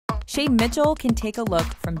Shay Mitchell can take a look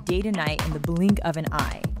from day to night in the blink of an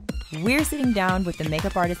eye. We're sitting down with the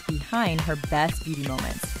makeup artist behind her best beauty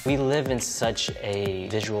moments. We live in such a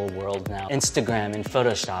visual world now. Instagram and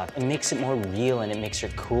Photoshop, it makes it more real and it makes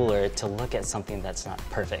it cooler to look at something that's not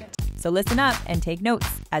perfect. So listen up and take notes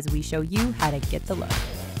as we show you how to get the look.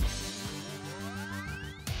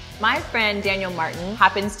 My friend Daniel Martin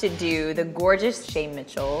happens to do the gorgeous Shay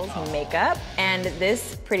Mitchell's makeup, and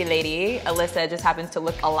this pretty lady, Alyssa, just happens to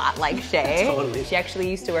look a lot like Shay. Totally. She actually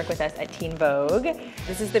used to work with us at Teen Vogue.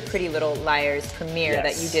 This is the Pretty Little Liars premiere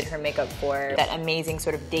that you did her makeup for. That amazing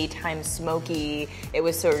sort of daytime smoky. It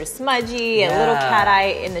was sort of smudgy, a little cat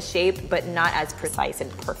eye in the shape, but not as precise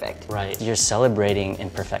and perfect. Right, you're celebrating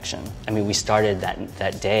imperfection. I mean, we started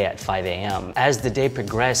that day at 5 a.m. As the day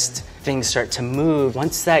progressed, things start to move.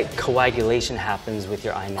 Once that coagulation happens with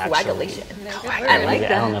your eye naturally. Coagulation. I like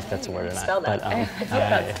that. I don't know if that's a word or not. Spell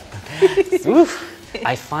that. But, oof.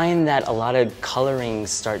 I find that a lot of coloring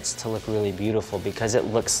starts to look really beautiful because it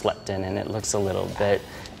looks slept in and it looks a little bit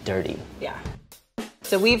dirty. Yeah.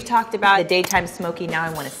 So we've talked about the daytime smoky, now I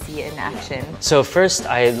want to see it in action. So first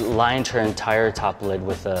I lined her entire top lid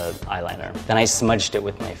with an eyeliner. Then I smudged it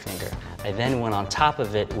with my finger. I then went on top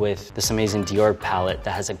of it with this amazing Dior palette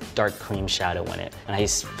that has a dark cream shadow in it. And I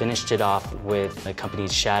finished it off with the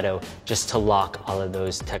company's shadow just to lock all of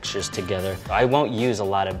those textures together. I won't use a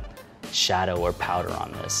lot of shadow or powder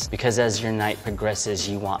on this because as your night progresses,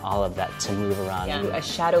 you want all of that to move around. Yeah, a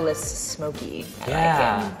shadowless smoky.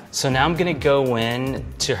 I like it. So now I'm gonna go in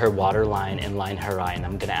to her waterline and line her eye, and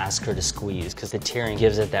I'm gonna ask her to squeeze because the tearing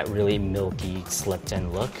gives it that really milky,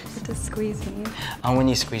 slept-in look. What does squeeze mean? When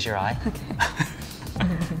you squeeze your eye. Okay.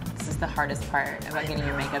 This is the hardest part about getting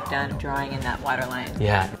your makeup done, drawing in that waterline.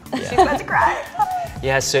 Yeah. She's about to cry.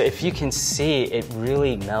 Yeah, so if you can see, it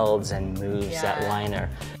really melds and moves that liner.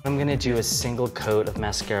 I'm gonna do a single coat of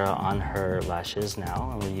mascara on her lashes now,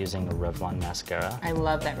 and we're using a Revlon mascara. I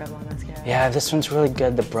love that Revlon mascara. Yeah, this one's really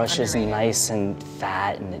good. The brush is nice and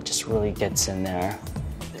fat, and it just really gets in there.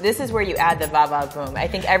 This is where you add the va va boom. I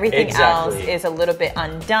think everything else is a little bit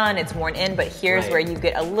undone, it's worn in, but here's where you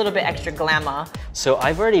get a little bit extra glamour. So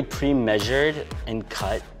I've already pre-measured and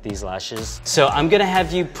cut these lashes. So I'm gonna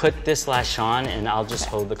have you put this lash on and I'll just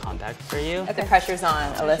hold the compact for you. The pressure's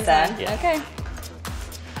on, Alyssa. Yeah. Okay.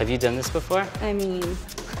 Have you done this before? I mean,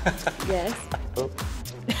 yes. Oh.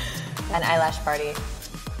 An eyelash party.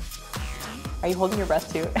 Are you holding your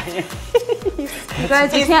breath too? You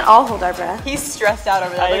guys, we can't all hold our breath. He's stressed out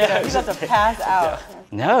over there. Look at him. He's about to pass out.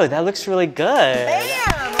 No, that looks really good.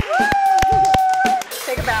 Bam!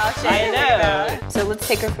 Take a bow, Shay. I know. So let's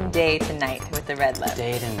take her from day to night with the red lip.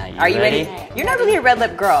 Day to night. Are you ready? You're not really a red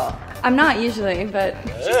lip girl. I'm not usually, but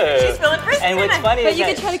She's feeling frisky. And what's funny but is you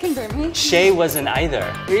that could try to convert me. Shay wasn't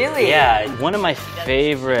either. Really? Yeah, one of my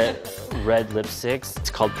favorite red lipsticks, it's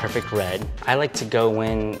called Perfect Red. I like to go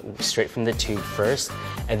in straight from the tube first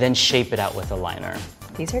and then shape it out with a liner.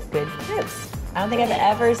 These are good tips. I don't think I've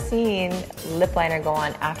ever seen lip liner go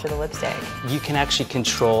on after the lipstick. You can actually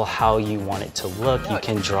control how you want it to look. You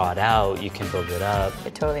can draw it out, you can build it up.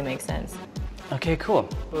 It totally makes sense. Okay, cool.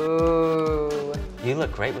 Ooh, You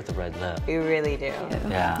look great with the red lip. you really do.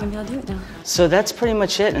 Yeah. Maybe I'll do it now. So that's pretty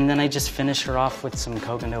much it, and then I just finish her off with some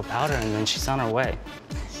coconut powder, and then she's on her way.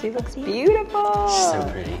 She looks beautiful. She's so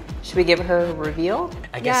pretty. Should we give her a reveal?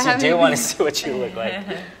 I guess you do want to see what you look like.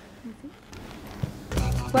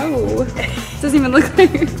 Whoa. This doesn't even look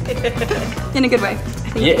like in a good way.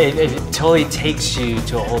 Yeah, it totally takes you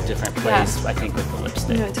to a whole different place, I think, with the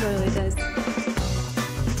lipstick. No, it totally does.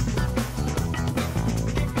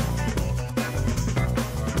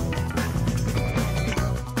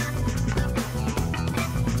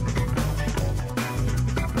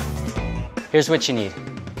 Here's what you need.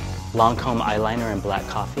 Lancome eyeliner and black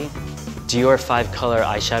coffee, Dior 5-color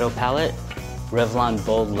eyeshadow palette, Revlon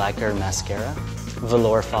Bold Lacquer mascara,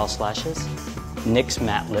 velour false lashes, NYX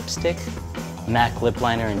matte lipstick, MAC lip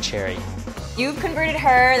liner, and cherry. You've converted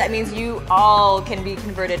her. That means you all can be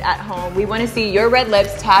converted at home. We want to see your red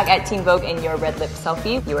lips. Tag at Teen Vogue in your red lip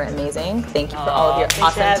selfie. You were amazing. Thank you for all of your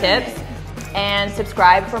awesome tips. And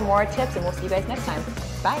subscribe for more tips, and we'll see you guys next time.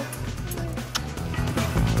 Bye.